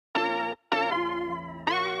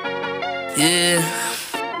Yeah.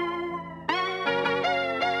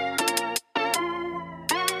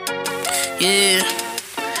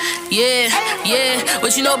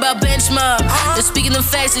 What you know about Benchmark? They're speaking the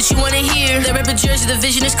facts that you wanna hear. That rapper jersey, the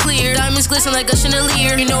vision is clear. Diamonds glisten like a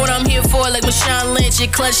chandelier. You know what I'm here for, like Marshawn Lynch.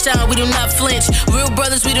 At clutch time, we do not flinch. Real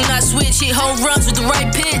brothers, we do not switch. Hit home runs with the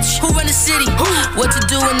right pitch. Who run the city? What to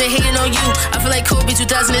do when they hating on you? I feel like Kobe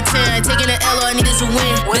 2010. I ain't taking an L, all I need is a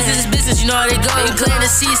win. Business is business, you know how they go. You playing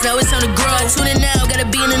the seats, now it's time to grow. Tune in now, gotta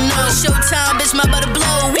be in the know. Showtime, bitch, my about to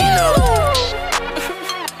blow. We know.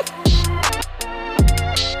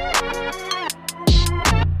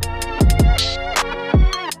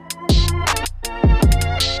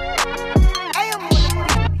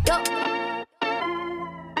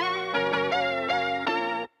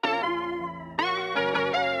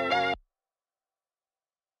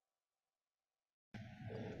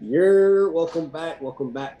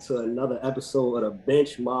 Welcome back to another episode of the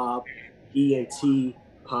Bench Mob ENT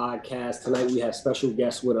podcast. Tonight we have special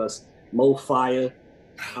guests with us, Mo Fire.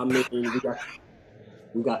 I mean,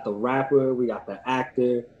 we got the rapper, we got the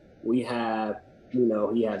actor, we have,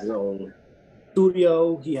 he has his own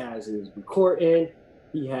studio, he has his recording,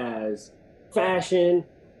 he has fashion.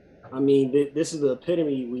 I mean, this is the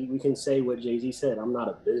epitome. We can say what Jay-Z said. I'm not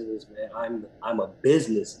a businessman. I'm a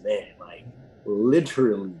businessman. Like,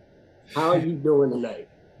 literally. How are you doing tonight?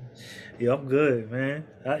 Yo, I'm good, man.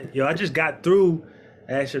 I just got through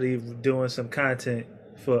actually doing some content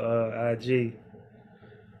for IG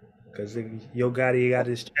because Yo Gotti got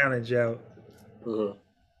his challenge out. Mm-hmm.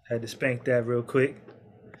 Had to spank that real quick.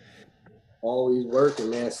 Always working,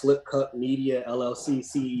 man. Slip Cut Media LLC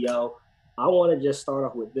CEO. I want to just start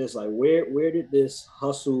off with this. Like, where did this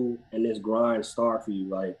hustle and this grind start for you?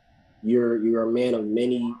 Like, you're a man of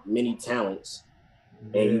many talents,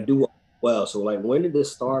 and you do well. So, like, when did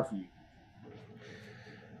this start for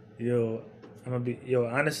you?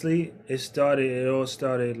 Honestly, it all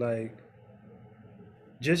started like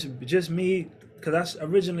just me, because I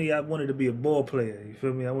wanted to be a ball player. You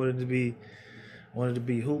feel me? I wanted to be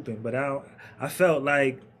hooping, but I felt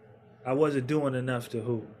like I wasn't doing enough to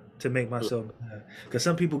hoop to make myself better. Because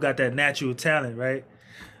some people got that natural talent, right?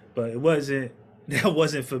 But that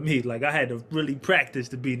wasn't for me. Like, I had to really practice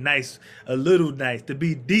to be nice, a little nice, to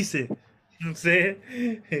be decent. You know what I'm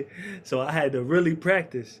saying? So I had to really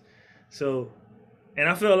practice. So, and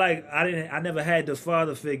I feel like I never had the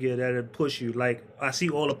father figure that would push you. Like, I see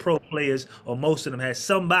all the pro players, or most of them, had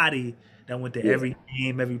somebody that went to every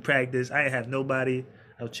game, every practice. I didn't have nobody.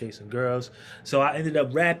 I was chasing girls. So I ended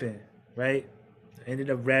up rapping, right? And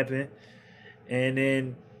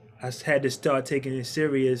then I had to start taking it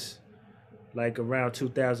serious like around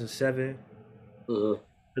 2007.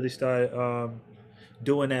 Really started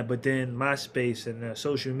doing that, but then MySpace and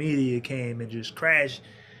social media came and just crashed,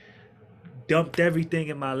 dumped everything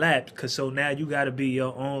in my lap. So now you gotta be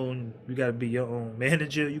your own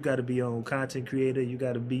manager, you gotta be your own content creator, you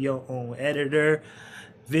gotta be your own editor,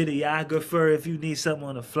 videographer if you need something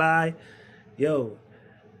on the fly.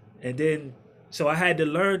 And then so I had to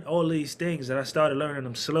learn all these things, and I started learning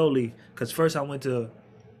them slowly. Because first I went to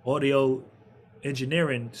audio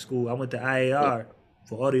engineering school. I went to IAR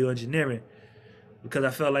for audio engineering because I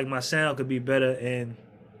felt like my sound could be better, and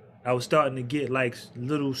I was starting to get like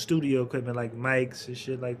little studio equipment like mics and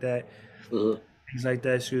shit like that. Things like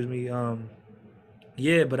that, excuse me.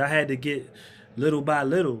 But I had to get little by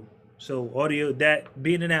little. So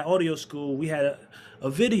being in that audio school, we had a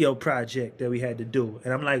video project that we had to do.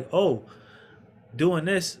 And I'm like, doing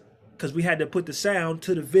this, because we had to put the sound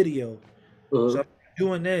to the video. So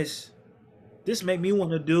doing this made me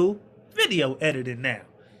want to do video editing now.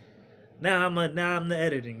 Now I'm the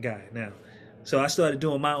editing guy now. So I started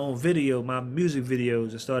doing my own my music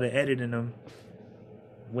videos. I started editing them.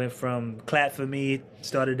 Went from Clap For Me,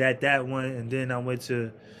 started at that one, and then I went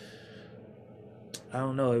to, I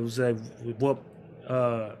don't know, it was like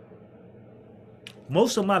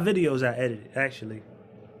most of my videos I edited, actually.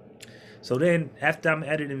 So then after I'm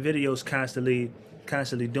editing videos constantly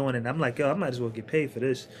doing it, I'm like, I might as well get paid for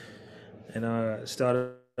this. And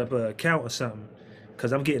started up an account or something,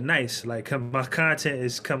 because I'm getting nice. Like, my content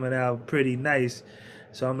is coming out pretty nice.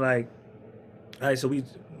 So I'm like, all right, so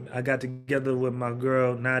I got together with my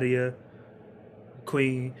girl, Nadia,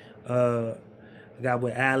 Queen. I got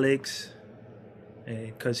with Alex,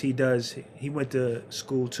 because he went to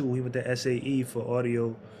school too. He went to SAE for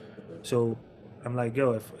audio. So I'm like,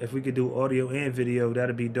 if we could do audio and video,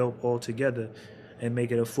 that'd be dope all together and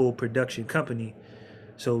make it a full production company.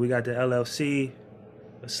 So we got the LLC,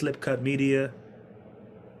 Slip Cut Media,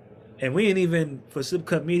 And we ain't even for Slip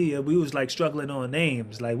Cut Media. We was like struggling on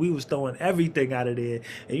names. Like we was throwing everything out of there.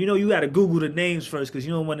 And you know, you got to Google the names first because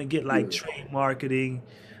you don't want to get like trade marketing,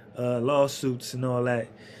 lawsuits and all that.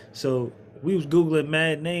 So we was googling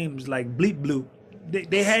mad names like Bleep Bloop.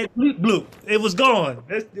 They had Bleep Bloop. It was gone.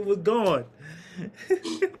 It was gone.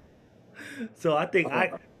 So I think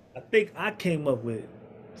I came up with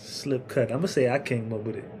Slip Cut. I'm gonna say I came up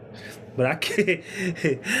with it, but I can't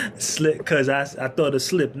slip because I thought of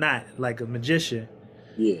Slip Knot like a magician.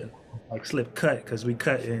 Yeah. Like Slip Cut because we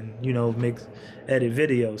cut and edit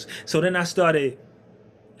videos. So then I started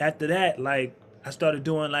after that like I started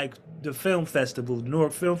doing like the film festival, the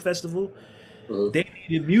Newark Film Festival. They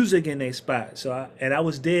needed music in their spot, so I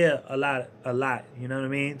was there a lot. You know what I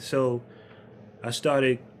mean? So I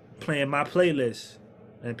started playing my playlist,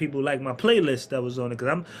 and people like my playlist that was on it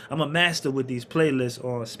because I'm a master with these playlists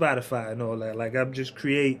on Spotify and all that. Like I'm just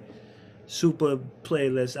create super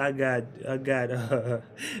playlists. I got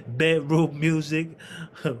bedroom music.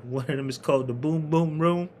 One of them is called the Boom Boom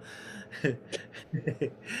Room, and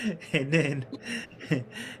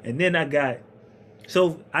then I got.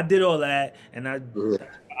 So I did all that, and I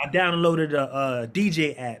downloaded a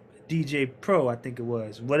DJ app, DJ Pro, I think it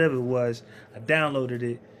was, whatever it was. I downloaded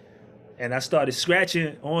it, and I started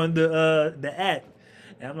scratching on the app,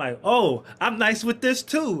 and I'm like, oh, I'm nice with this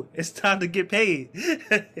too. It's time to get paid.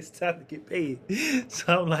 It's time to get paid.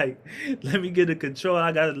 So I'm like, let me get a controller.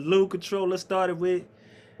 I got a little controller started with,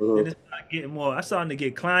 and it's getting more. I started to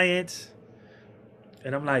get clients,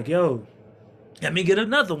 and I'm like, yo, let me get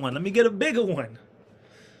another one. Let me get a bigger one.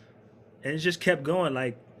 And it just kept going.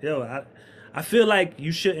 Like, yo, I feel like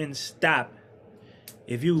you shouldn't stop.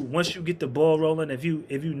 If you once you get the ball rolling, if you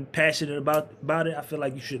passionate about it, I feel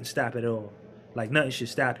like you shouldn't stop at all. Like nothing should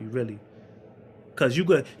stop you really. Cause you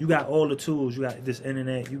got all the tools. You got this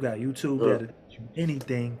internet. You got YouTube. You got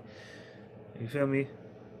anything. You feel me?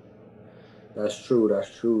 That's true.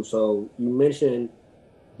 That's true. So you mentioned,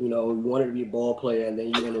 you wanted to be a ball player, and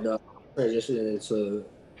then you ended up transitioning into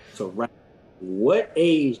rap. What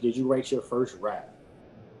age did you write your first rap?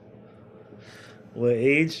 What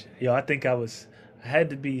age? Yo, I think I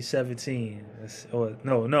had to be 17. Or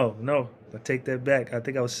no. I take that back. I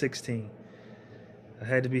think I was 16. I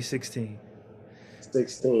had to be 16.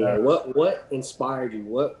 16. What inspired you?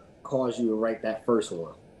 What caused you to write that first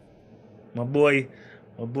one? My boy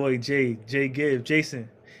Jay Gibbs, Jason.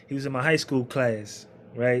 He was in my high school class,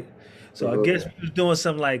 right? So I guess we was doing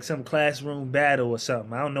some classroom battle or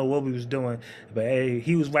something. I don't know what we was doing, but hey,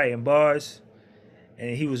 he was writing bars,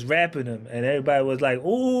 and he was rapping them, and everybody was like,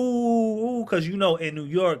 "Ooh," because in New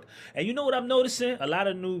York, and you know what I'm noticing? A lot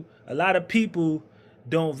of people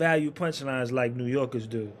don't value punchlines like New Yorkers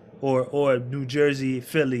do, or New Jersey,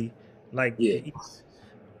 Philly, like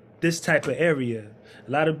this type of area.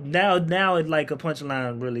 A lot of now it like a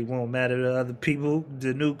punchline really won't matter to other people,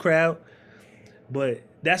 the new crowd, but.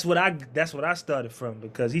 That's what I started from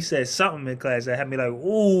because he said something in class that had me like,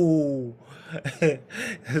 ooh,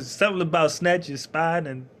 something about snatch your spine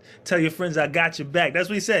and tell your friends I got your back. That's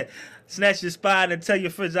what he said. Snatch your spine and tell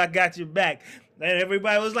your friends I got your back. And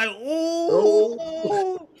everybody was like,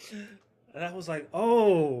 ooh. And I was like,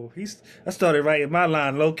 oh. I started writing my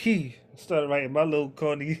line low key. I started writing my little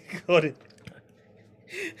corny.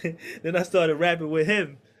 Then I started rapping with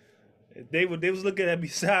him. They was looking at me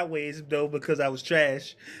sideways though because I was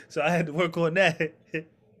trash, so I had to work on that,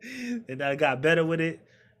 and I got better with it.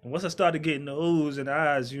 And once I started getting the oohs and the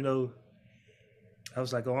eyes, I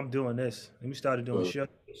was like, oh, I'm doing this. And we started doing shows.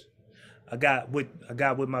 I got with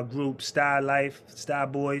my group Style Life, Style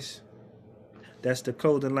Boys. That's the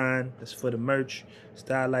clothing line. That's for the merch,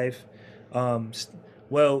 Style Life. And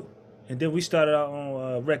then we started our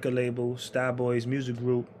own record label, Style Boys Music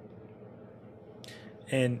Group,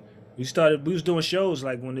 and. We was doing shows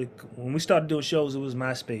like when we started doing shows, it was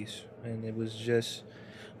MySpace, and it was just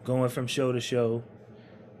going from show to show,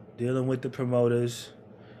 dealing with the promoters,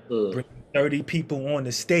 bringing 30 people on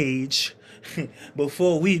the stage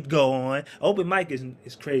before we'd go on. Open mic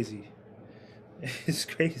is crazy. It's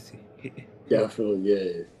crazy. Definitely,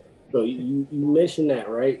 yeah. So you mentioned that,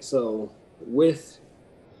 right? So with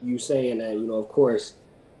you saying that, of course.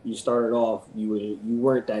 You started off, you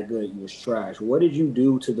weren't that good, you was trash. What did you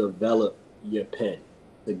do to develop your pen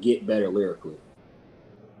to get better lyrically?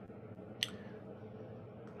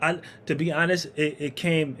 To be honest, it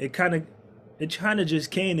kind of just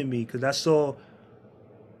came to me because I saw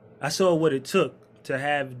what it took to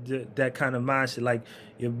have that kind of mindset. Like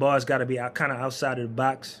your bars got to be kind of outside of the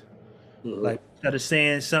box. Like instead of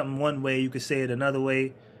saying something one way, you could say it another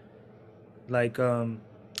way.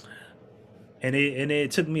 And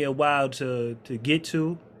it took me a while to get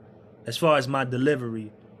to, as far as my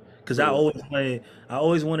delivery, because I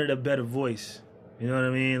always wanted a better voice. You know what I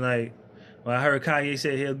mean? Like when I heard Kanye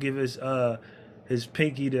say he'll give his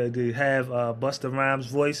pinky to have Busta Rhymes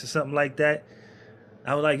voice or something like that,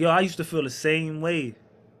 I was like, yo, I used to feel the same way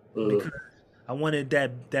because I wanted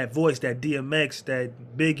that voice, that DMX,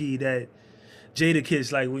 that Biggie, that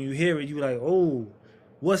Jadakiss. Like when you hear it, you like, oh,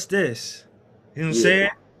 what's this? You know what I'm saying?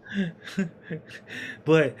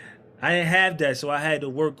 But I didn't have that, so I had to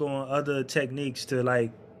work on other techniques to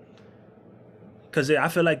like, because I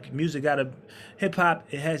feel like hip hop,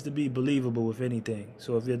 it has to be believable if anything.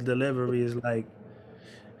 So if your delivery is like,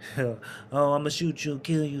 oh, I'm gonna shoot you,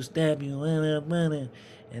 kill you, stab you, and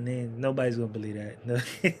then nobody's gonna believe that.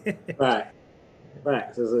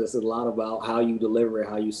 Right. So it's a lot about how you deliver it,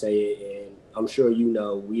 how you say it, and I'm sure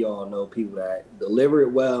we all know people that deliver it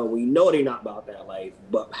well. We know they're not about that life,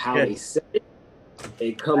 but how they say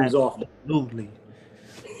it comes off absolutely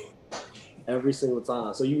every single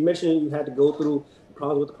time. So you mentioned you had to go through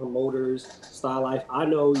problems with the promoters, Style Life. I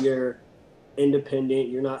know you're independent.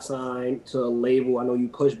 You're not signed to a label. I know you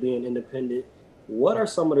push being independent. What are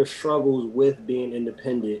some of the struggles with being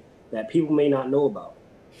independent that people may not know about?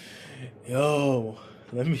 Yo,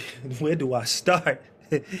 where do I start?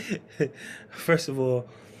 First of all,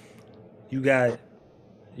 you got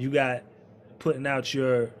putting out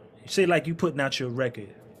you putting out your record,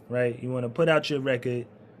 right? You want to put out your record,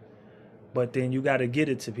 but then you got to get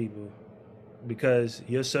it to people because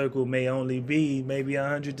your circle may only be maybe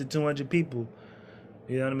 100 to 200 people.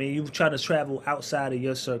 You know what I mean? You try to travel outside of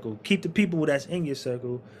your circle. Keep the people that's in your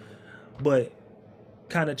circle, but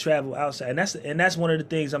kind of travel outside. And that's one of the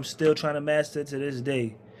things I'm still trying to master to this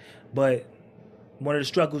day. But one of the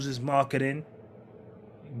struggles is marketing,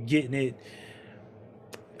 getting it,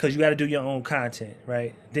 because you got to do your own content,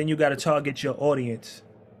 right? Then you got to target your audience.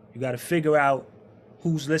 You got to figure out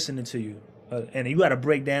who's listening to you. And you got to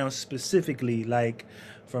break down specifically, like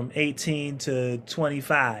from 18 to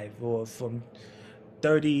 25 or from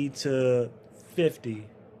 30 to 50.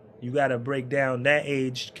 You got to break down that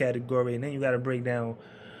age category, and then you got to break down.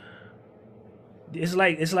 It's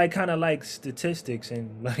like kind of like statistics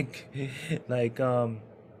and and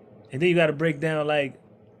then you got to break down, like,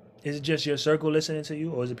 is it just your circle listening to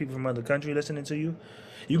you, or is it people from other country listening to you?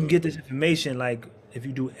 You can get this information, like if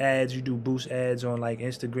you do ads, you do boost ads on like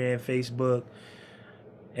Instagram, Facebook,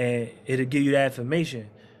 and it'll give you that information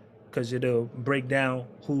because it'll break down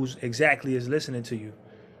who's exactly is listening to you.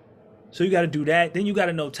 So you got to do that. Then you got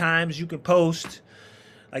to know times you can post.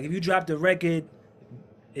 Like if you drop the record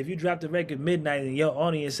midnight and your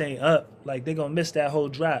audience ain't up, like they're gonna miss that whole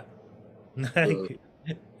drop. Like,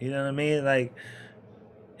 you know what I mean? Like,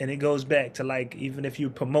 and it goes back to like even if you're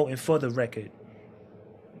promoting for the record,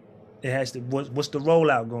 it has to. What's the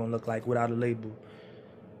rollout going to look like without a label?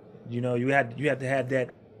 You know, you have to have that.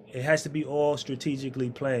 It has to be all strategically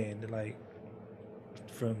planned. Like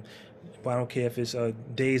from, I don't care if it's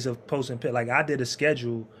days of posting. Like I did a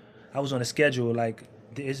schedule. I was on a schedule. Like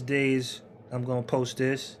these days, I'm gonna post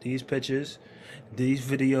these pictures, these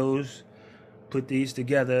videos, put these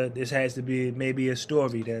together. This has to be maybe a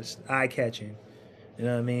story that's eye catching. You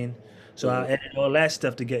know what I mean? So I edit all that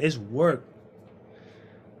stuff together. It's work.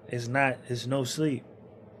 It's no sleep.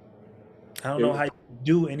 I don't know how you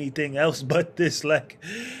do anything else but this. Like,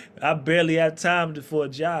 I barely have time for a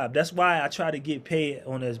job. That's why I try to get paid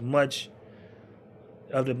on as much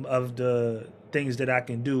of the things that I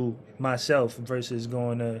can do myself versus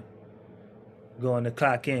going to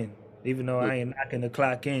clock in. Even though I ain't knocking the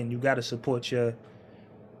clock in, you got to support your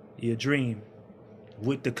dream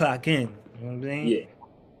with the clock in. You know what I'm saying? Yeah.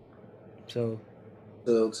 So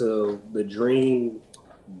the dream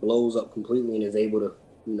blows up completely and is able to,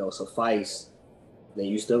 suffice, then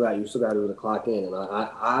you still got to do the clock in. And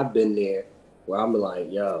I've been there where I'm like,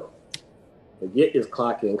 yo, forget this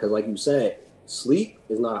clock in, because like you said, sleep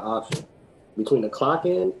is not an option. Between the clock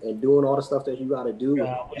in and doing all the stuff that you got to do.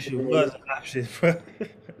 I wish it was an option, bro.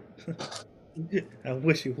 I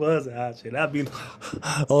wish it was an option. I'd be,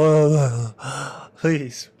 oh,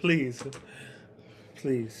 please.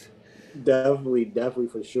 Definitely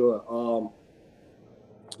for sure.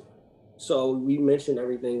 So we mentioned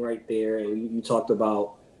everything right there, and you talked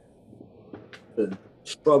about the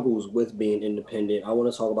struggles with being independent. I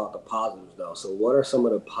want to talk about the positives, though. So what are some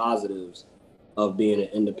of the positives of being an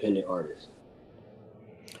independent artist?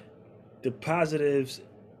 The positives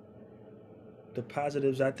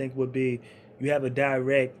I think would be you have a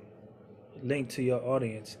direct link to your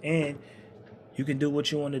audience, and you can do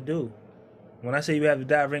what you want to do. When I say you have a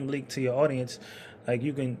direct link to your audience, like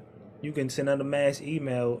you can send out a mass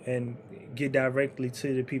email and get directly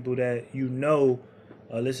to the people that you know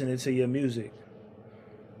are listening to your music.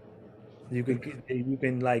 You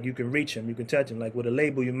can reach them, you can touch them. Like with a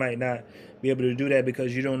label, you might not be able to do that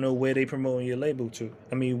because you don't know where they promoting your label to.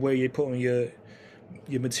 I mean, where you're putting your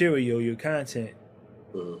material, your content.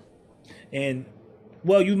 Mm-hmm. And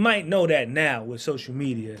well, you might know that now with social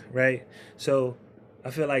media, right? So I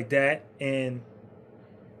feel like that and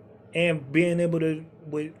being able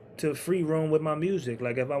to free roam with my music.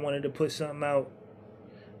 Like if I wanted to put something out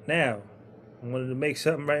now, I wanted to make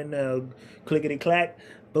something right now, clickety clack,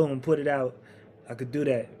 boom, put it out. I could do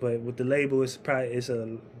that, but with the label, it's probably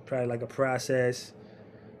like a process.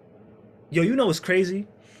 Yo, you know what's crazy?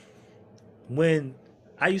 When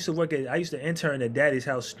I used to intern at Daddy's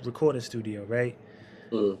house recording studio, right?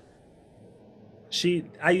 Mm-hmm.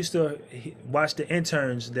 I used to watch the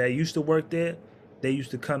interns that used to work there. They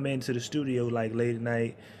used to come into the studio like late at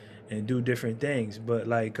night and do different things. But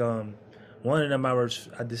like one of them, I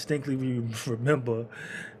distinctly remember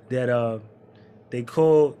that they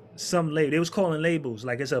called some label. They was calling labels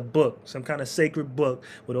like it's a book, some kind of sacred book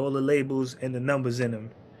with all the labels and the numbers in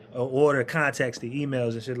them, or the contacts, the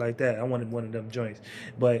emails and shit like that. I wanted one of them joints,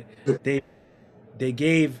 but they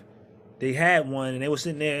they had one and they were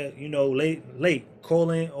sitting there, late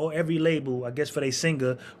calling or every label, I guess for their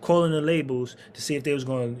singer, calling the labels to see if they was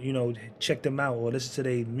going to, check them out or listen to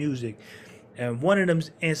their music. And one of them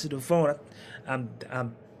answered the phone. I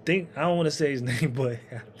don't want to say his name,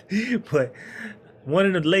 but one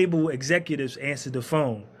of the label executives answered the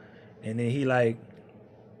phone, and then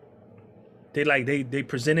they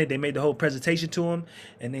presented, they made the whole presentation to him,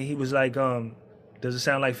 and then he was like, does it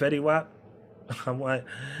sound like Fetty Wap? I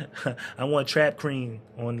want Trap Queen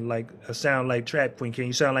on like a sound like Trap Queen. Can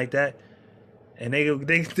you sound like that? And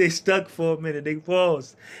they stuck for a minute. They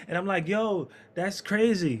paused, and I'm like, yo, that's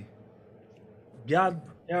crazy. Y'all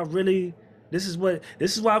really. This is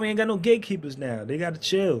why we ain't got no gatekeepers now. They gotta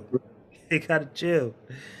chill. They gotta chill.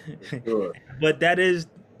 Sure. But that is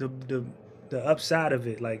the upside of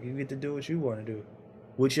it. Like you get to do what you want to do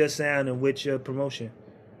with your sound and with your promotion.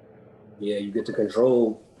 Yeah, you get to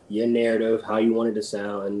control your narrative, how you want it to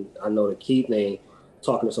sound. And I know the key thing,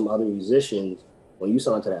 talking to some other musicians, when you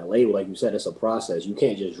sign to that label, like you said, it's a process. You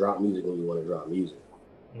can't just drop music when you want to drop music.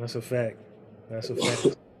 That's a fact.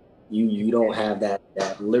 You don't have that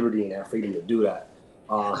liberty and that freedom to do that.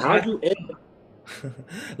 How'd you end?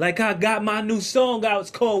 Like I got my new song out.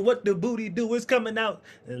 It's called "What the Booty Do." It's coming out,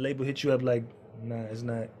 and the label hit you up like, "Nah, it's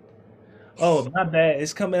not." Oh, my bad.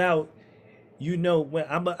 It's coming out. When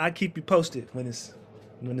I keep you posted when it's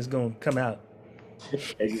gonna come out.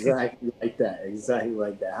 Exactly like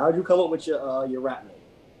that. How'd you come up with your rap name?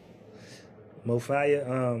 Mo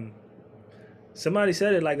Fire. Somebody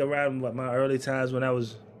said it like around my early times when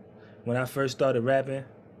I first started rapping.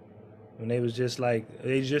 When they was just like,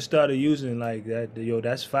 they just started using like that, yo,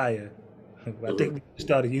 that's fire. I think we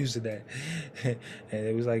started using that. And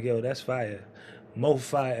it was like, yo, that's fire. Mo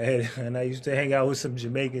Fire. And I used to hang out with some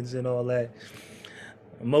Jamaicans and all that.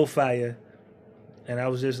 Mo Fire. And I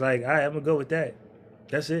was just like, all right, I'm going to go with that.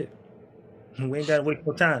 That's it. We ain't got to waste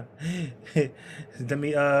no time. Let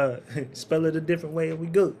me spell it a different way and we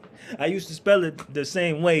good. I used to spell it the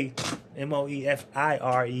same way,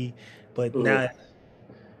 Moefire, but now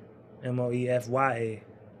Moefya.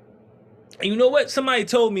 And you know what? Somebody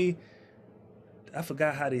told me, I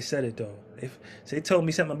forgot how they said it though. So they told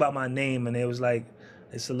me something about my name and it was like,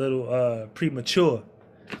 it's a little premature.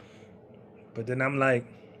 But then I'm like,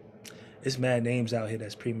 it's mad names out here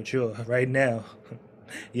that's premature right now.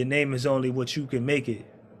 Your name is only what you can make it.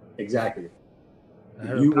 Exactly.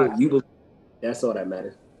 You that's all that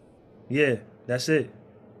matters. Yeah, that's it.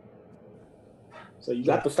 So you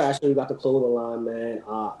got the fashion, you got the clothing line, man.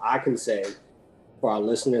 I can say for our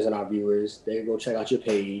listeners and our viewers, they can go check out your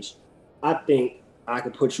page. I think I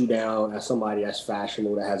could put you down as somebody that's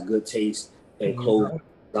fashionable, that has good taste in clothing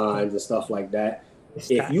designs and stuff like that.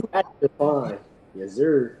 If you had to define, yes,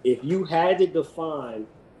 sir. If you had to define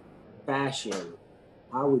fashion,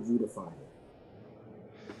 how would you define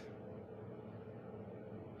it?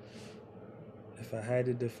 If I had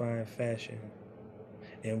to define fashion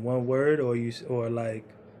in one word, or like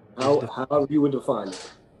however you would define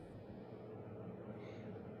it.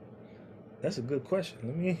 That's a good question.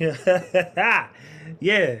 Let me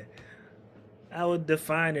yeah. I would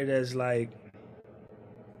define it as like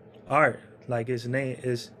art. Like its name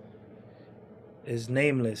is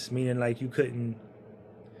nameless, meaning like you couldn't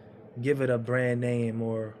give it a brand name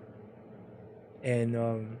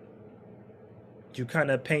and you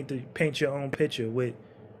kind of paint your own picture with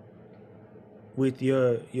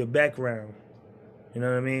your background. You know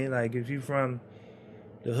what I mean? Like if you from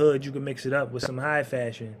the hood, you can mix it up with some high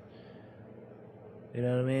fashion. You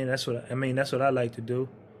know what I mean? That's what I like to do.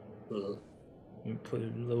 Mm-hmm. You put a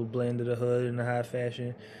little blend of the hood and the high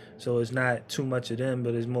fashion, so it's not too much of them,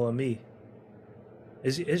 but it's more of me.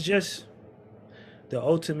 It's just the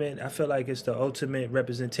ultimate. I feel like it's the ultimate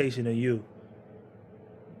representation of you.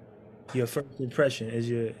 Your first impression is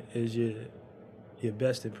your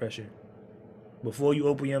best impression. Before you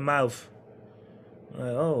open your mouth, like,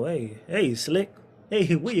 oh hey slick,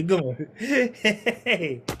 hey where you going?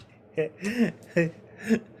 Hey,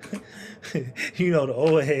 you know the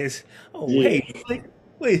old heads. Oh Yeah, hey slick,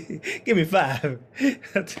 wait, give me five.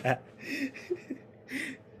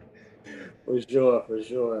 for sure, for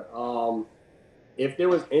sure. If there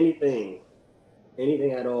was anything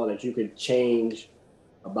at all that you could change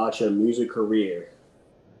about your music career,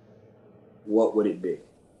 what would it be?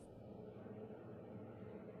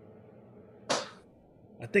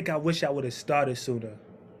 I think I wish I would have started sooner.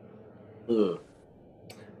 Mm,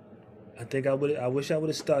 I think I would. I wish I would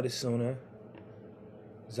have started sooner,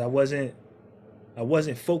 cause I wasn't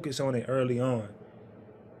focused on it early on.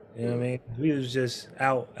 You know what I mm, mean? We was just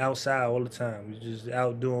outside all the time. We was just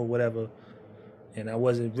out doing whatever, and I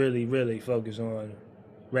wasn't really focused on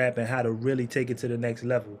rap and how to really take it to the next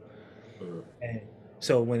level. mm. And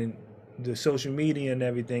so when the social media and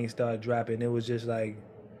everything started dropping, it was just like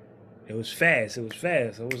it was fast. It was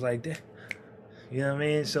fast. I was like, "Damn," you know what I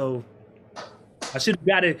mean? So I should have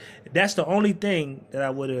got it. That's the only thing that I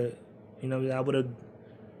would have,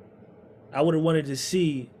 I would have wanted to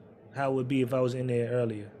see how it would be if I was in there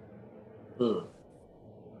earlier. Mm.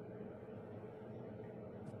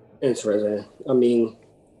 Interesting. I mean,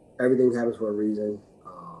 everything happens for a reason.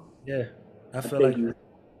 Yeah, I I feel think like you,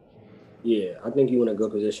 yeah, I think you're in a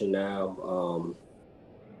good position now.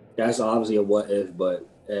 That's obviously a what if, but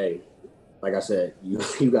hey, like I said, you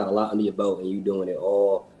you got a lot under your belt and you doing it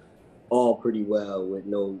all pretty well with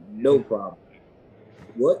no problem.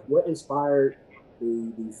 What inspired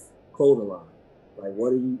the clothing line? Like,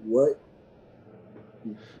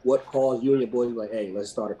 what caused you and your boys like, hey, let's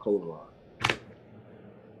start a clothing line?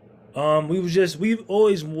 we've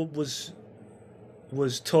always was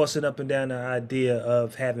tossing up and down the idea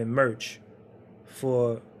of having merch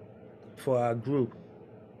for our group,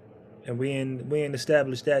 and we ain't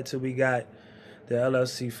established that till we got the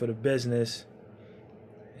LLC for the business,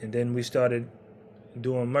 and then we started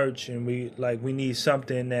doing merch, and we need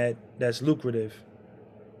something that's lucrative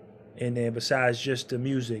in there besides just the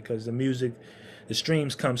music, because the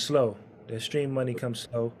streams come slow. The stream money comes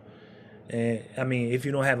slow, and I mean, if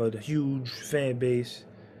you don't have a huge fan base,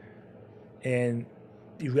 and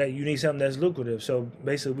you need something that's lucrative. So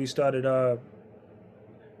basically, we started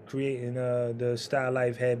creating the Style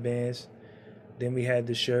Life headbands. Then we had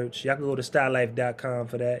the shirts. Y'all can go to stylelife.com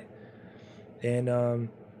for that. And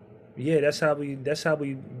yeah, that's how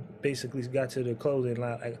we basically got to the clothing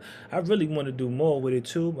line. Like, I really want to do more with it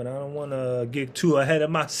too, but I don't want to get too ahead of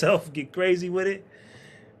myself, get crazy with it.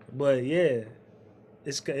 But yeah,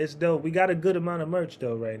 it's dope. We got a good amount of merch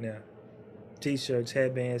though right now. T-shirts,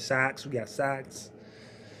 headbands, socks. We got socks,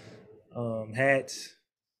 hats.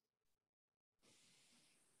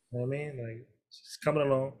 You know what I mean? Like, it's coming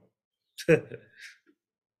along.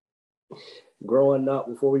 Growing up,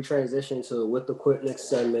 before we transition to with the quick next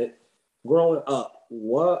segment, growing up,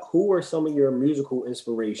 who were some of your musical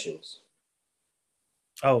inspirations?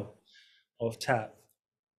 Oh, off top,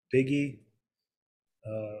 Biggie,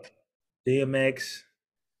 uh, DMX,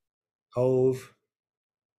 Hove,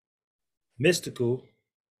 Mystical.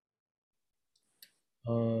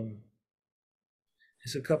 Um,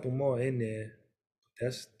 there's a couple more in there.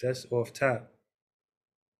 That's off top.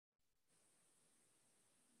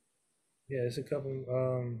 Yeah, there's a couple.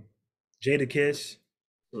 Jada Kiss,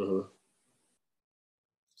 Hmm.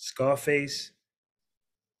 Scarface.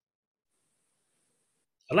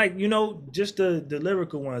 I like, just the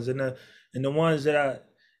lyrical ones, and the ones that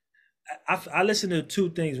I listen to two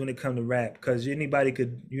things when it comes to rap, because anybody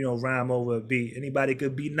could rhyme over a beat. Anybody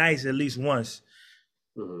could be nice at least once.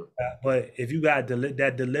 Hmm. But if you got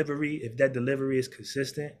that delivery, if that delivery is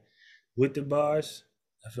consistent with the bars,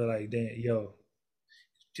 I feel like, damn, yo,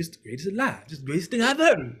 just the greatest alive, just the greatest thing I've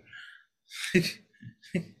heard.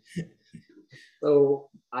 So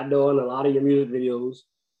I know in a lot of your music videos,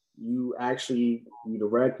 you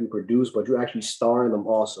direct, you produce, but you actually star in them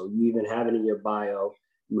also. You even have it in your bio.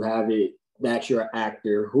 You have it that you're an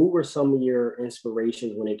actor. Who were some of your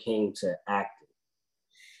inspirations when it came to acting?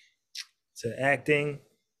 To acting,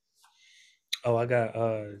 oh, I got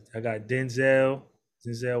Denzel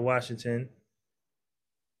Washington,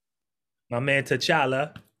 my man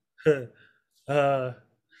T'Challa, uh,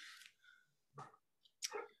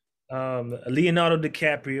 Leonardo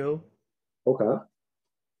DiCaprio, Okay.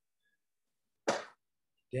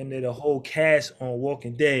 damn near the whole cast on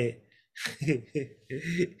Walking Dead.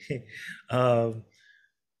 um,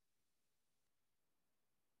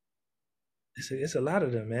 it's a lot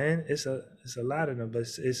of them, man. It's a lot of them, but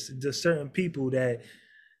it's just certain people that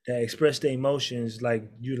express their emotions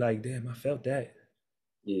like you like. Damn, I felt that.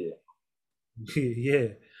 Yeah. Yeah.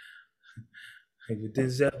 Like with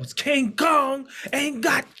Denzel was King Kong ain't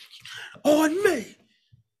got on me.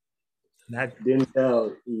 Not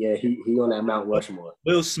Denzel, yeah, he on that Mount Rushmore.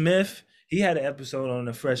 Will Smith, he had an episode on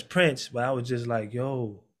The Fresh Prince, but I was just like,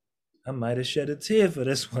 yo, I might have shed a tear for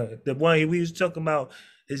this one. The one we was talking about,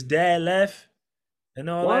 his dad left and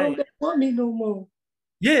all Why that. don't they want me no more?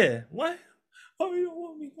 Yeah, what? Why you don't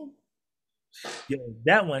want me no more? Yo,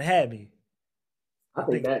 that one had me. I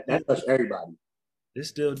think that touched everybody. It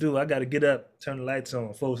still do. I got to get up, turn the lights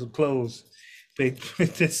on, fold some clothes, put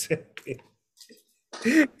this,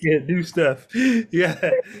 yeah, do stuff.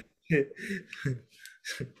 Yeah.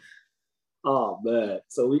 Oh man.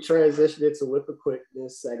 So we transitioned into Whip It Quick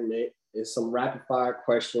this segment. It's some rapid fire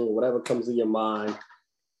questions, whatever comes to your mind.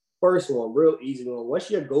 First one, real easy one. What's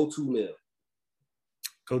your go-to meal?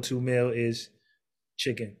 Go-to meal is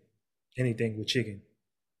chicken. Anything with chicken.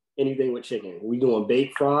 Anything with chicken. We doing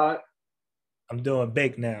baked, fried? I'm doing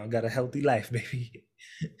baked now. Got a healthy life, baby.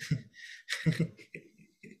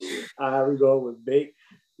 All right, we go with baked.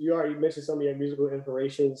 You already mentioned some of your musical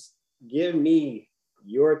inspirations. Give me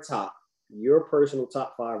your personal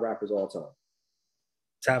top 5 rappers all time.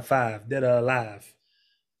 Top 5 that are alive.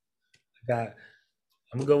 I'm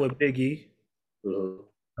gonna go with Biggie. Mm-hmm.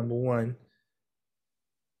 Number 1.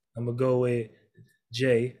 I'm gonna go with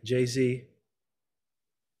Jay-Z.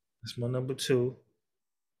 That's my number 2.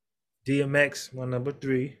 DMX, my number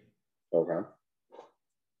 3. Okay. I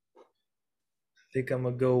think I'm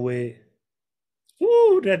gonna go with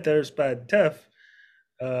that third spot tough.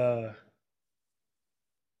 I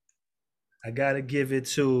gotta give it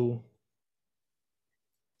to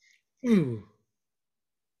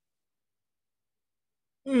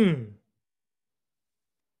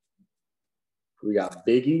We got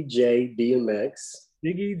Biggie, J, DMX.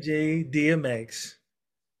 Biggie, J, DMX.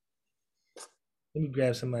 Let me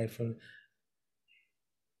grab somebody from.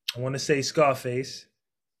 I want to say Scarface.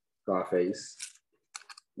 Scarface.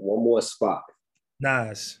 One more spot.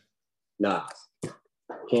 Nas.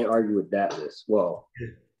 Can't argue with that list. Well,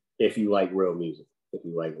 if you like real music. If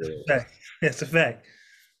you like real music. That's a fact.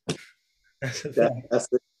 That's a fact. That's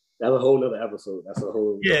a whole nother episode. That's a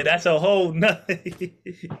whole. Yeah, that's a whole nother.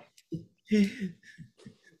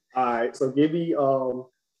 All right. So give me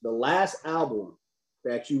the last album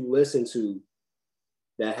that you listened to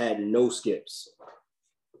that had no skips.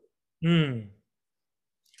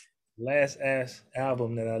 Last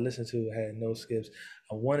album that I listened to had no skips.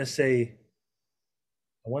 I want to say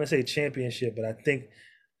Championship, but I think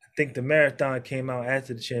the Marathon came out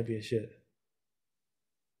after the Championship.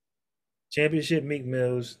 Championship, Meek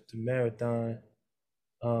Mills, the Marathon.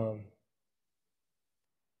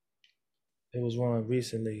 There was one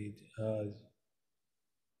recently.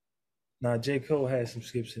 J. Cole had some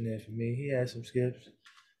skips in there for me. He had some skips.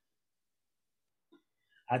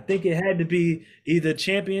 I think it had to be either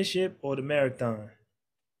Championship or the Marathon.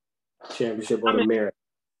 Championship or the Marathon.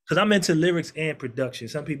 Because I'm into lyrics and production.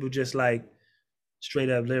 Some people just like straight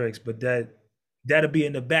up lyrics, but that'll be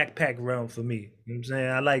in the backpack realm for me. You know what I'm saying?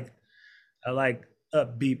 I like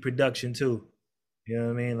upbeat production too. You know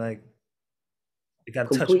what I mean? Like it got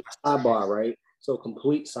to touch. Complete sidebar, right? So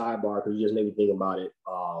complete sidebar, because you just made me think about it.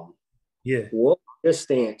 Yeah. What's your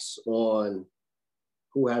stance on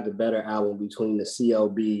who had the better album between the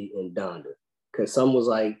CLB and Donda? Because some was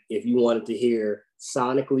like, if you wanted to hear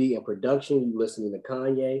sonically and production, you listening to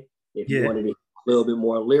Kanye. If you wanted to hear a little bit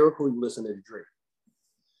more lyrical, you listen to Drake.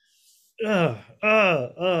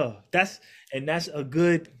 That's a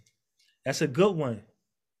good one.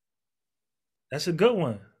 That's a good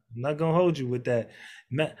one. I'm not gonna hold you with that.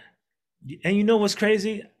 And you know what's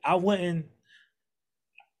crazy? I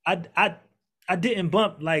didn't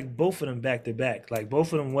bump like both of them back to back. Like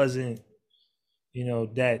both of them wasn't,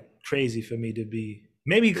 that crazy for me to be.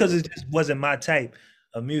 Maybe because it just wasn't my type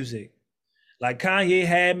of music. Like Kanye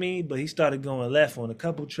had me, but he started going left on a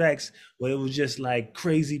couple tracks where it was just like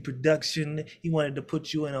crazy production. He wanted to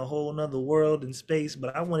put you in a whole nother world and space,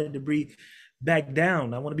 but I wanted to be back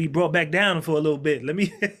down. I want to be brought back down for a little bit. Let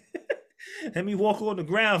me walk on the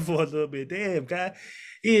ground for a little bit. Damn, guy,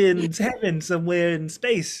 he in heaven somewhere in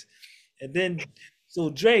space. And then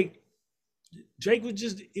so Drake was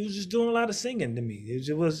just doing a lot of singing to me.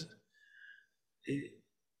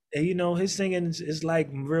 And his singing is like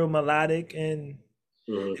real melodic, and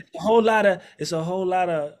It's a whole lot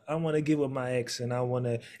of I want to get with my ex, and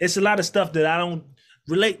it's a lot of stuff that I don't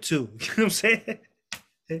relate to. You know what I'm saying?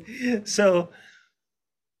 So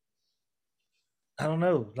I don't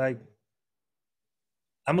know. Like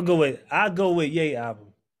I'll go with Ye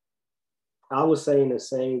album. I was saying the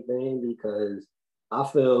same thing because I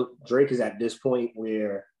feel Drake is at this point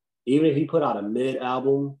where even if he put out a mid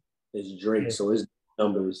album, it's Drake, Yeah. so his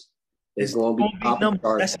numbers It's going to be gonna top numbers.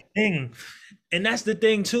 chart. That's the thing, and that's the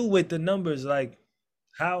thing too with the numbers. Like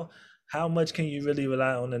how much can you really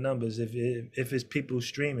rely on the numbers if it's people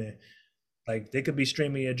streaming? Like they could be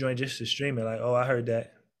streaming your joint just to stream it. Like, oh, I heard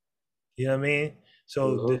that. You know what I mean?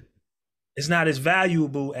 So it's not as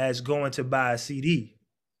valuable as going to buy a CD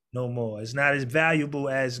no more. It's not as valuable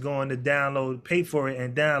as going to pay for it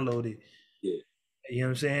and download it. Yeah. You know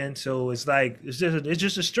what I'm saying? So it's like it's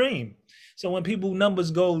just a stream. So when people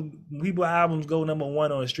albums go number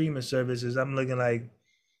one on streaming services, I'm looking like,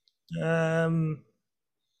 you know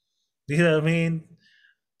what I mean?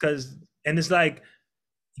 And it's like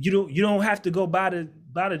you don't have to go buy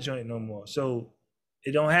the joint no more. So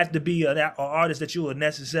it don't have to be an artist that you would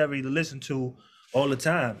necessarily listen to all the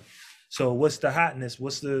time. So what's the hotness?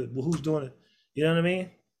 Who's doing it? You know what I mean?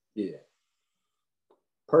 Yeah.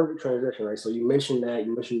 Perfect transition, right? So you mentioned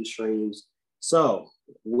the streams. So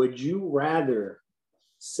would you rather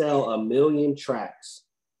sell 1 million tracks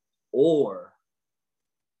or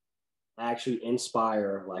actually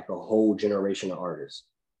inspire like a whole generation of artists?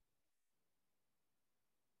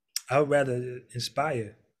 I would rather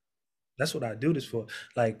inspire. That's what I do this for.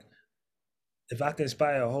 Like, if I could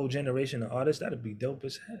inspire a whole generation of artists, that'd be dope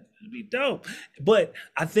as hell. It'd be dope. But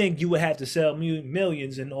I think you would have to sell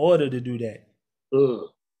millions in order to do that.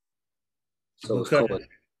 So because,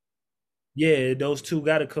 yeah, those two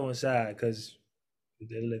got to coincide because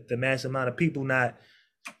the mass amount of people not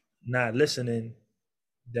listening,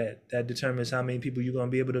 that determines how many people you're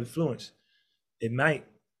gonna be able to influence. It might.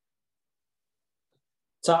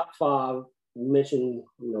 Top 5. You mentioned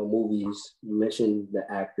movies. You mentioned the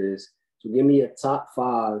actors. So give me a top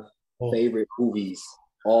 5 favorite movies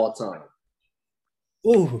all time.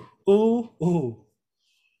 Ooh.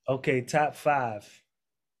 Okay, top 5.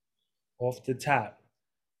 Off the top,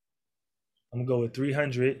 I'm gonna go with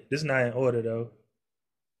 300. This is not in order though.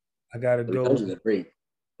 I gotta go. 300 is great.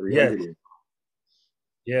 300.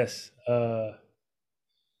 Yes. I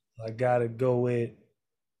gotta go with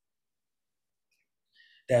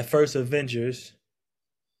that first Avengers.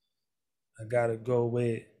 I gotta go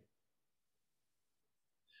with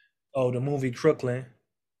the movie Crooklyn.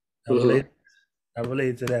 I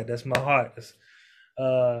relate to that. That's my heart. That's,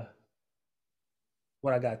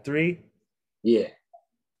 what I got 3? Yeah.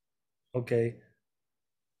 Okay.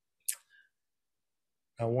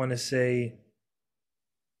 I want to say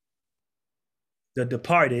The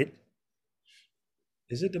Departed.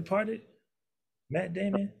 Is it Departed? Matt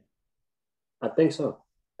Damon? I think so.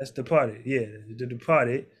 That's Departed. Yeah, The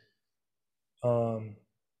Departed. The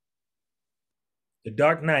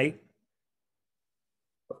Dark Knight.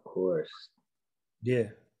 Of course. Yeah.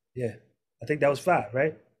 I think that was 5,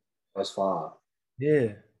 right? That's 5. Yeah.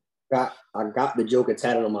 I got the Joker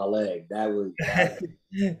tatted on my leg. That was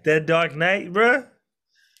that Dark Knight, bro.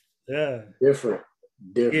 Yeah. Different.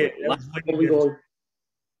 Yeah,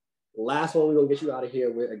 last one we're gonna get you out of here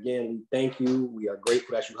with. Again, we thank you. We are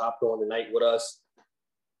grateful that you hopped on tonight with us.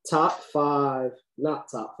 Top 5, not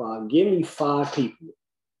top 5. Give me 5 people,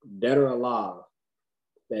 dead or alive,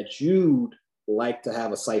 that you'd like to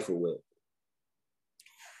have a cipher with.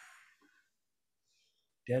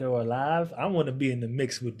 Dead or alive, I want to be in the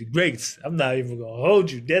mix with the greats. I'm not even gonna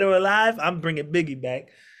hold you. Dead or alive, I'm bringing Biggie back.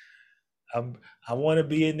 I want to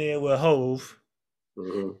be in there with Hove.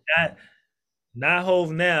 Not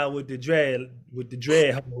Hove now with the dread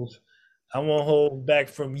Hove. I want Hove back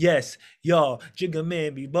from yes, y'all. Jigga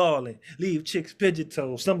man be balling. Leave chicks pigeon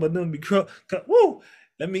toes. Some of them be woo.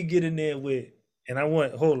 Let me get in there with, and I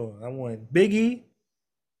want Biggie,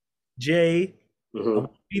 Jay. I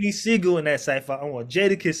want Beanie Siegel in that cipher. I want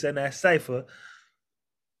Jadakiss in that cipher.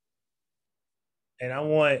 And I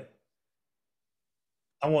want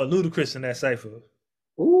Ludacris in that cipher.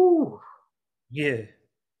 Ooh. Yeah.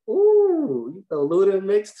 Ooh. You throw Luda in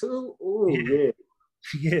mix too? Ooh,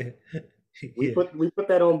 yeah. We put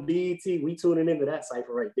that on BET. We tuning into that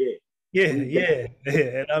cipher right there. Yeah.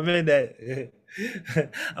 And I'm in that.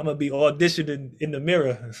 I'm gonna be auditioning in the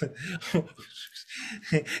mirror.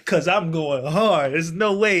 Cause I'm going hard. There's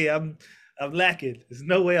no way I'm lacking. There's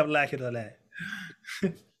no way I'm lacking on that.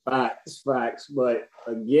 Facts. But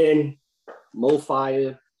again, Mo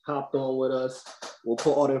Fire hopped on with us. We'll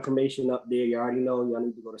put all the information up there. You already know y'all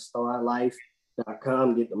need to go to starlife.com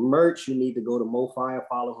MoFireShop.com. Get the merch. You need to go to MoFire,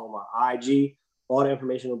 follow him on IG. All the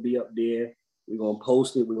information will be up there. We're going to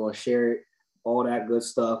post it. We're going to share it. All that good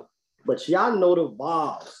stuff. But y'all know the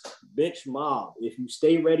vibes. Bench Mob. If you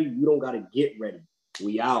stay ready, you don't got to get ready.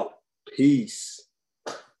 We out. Peace.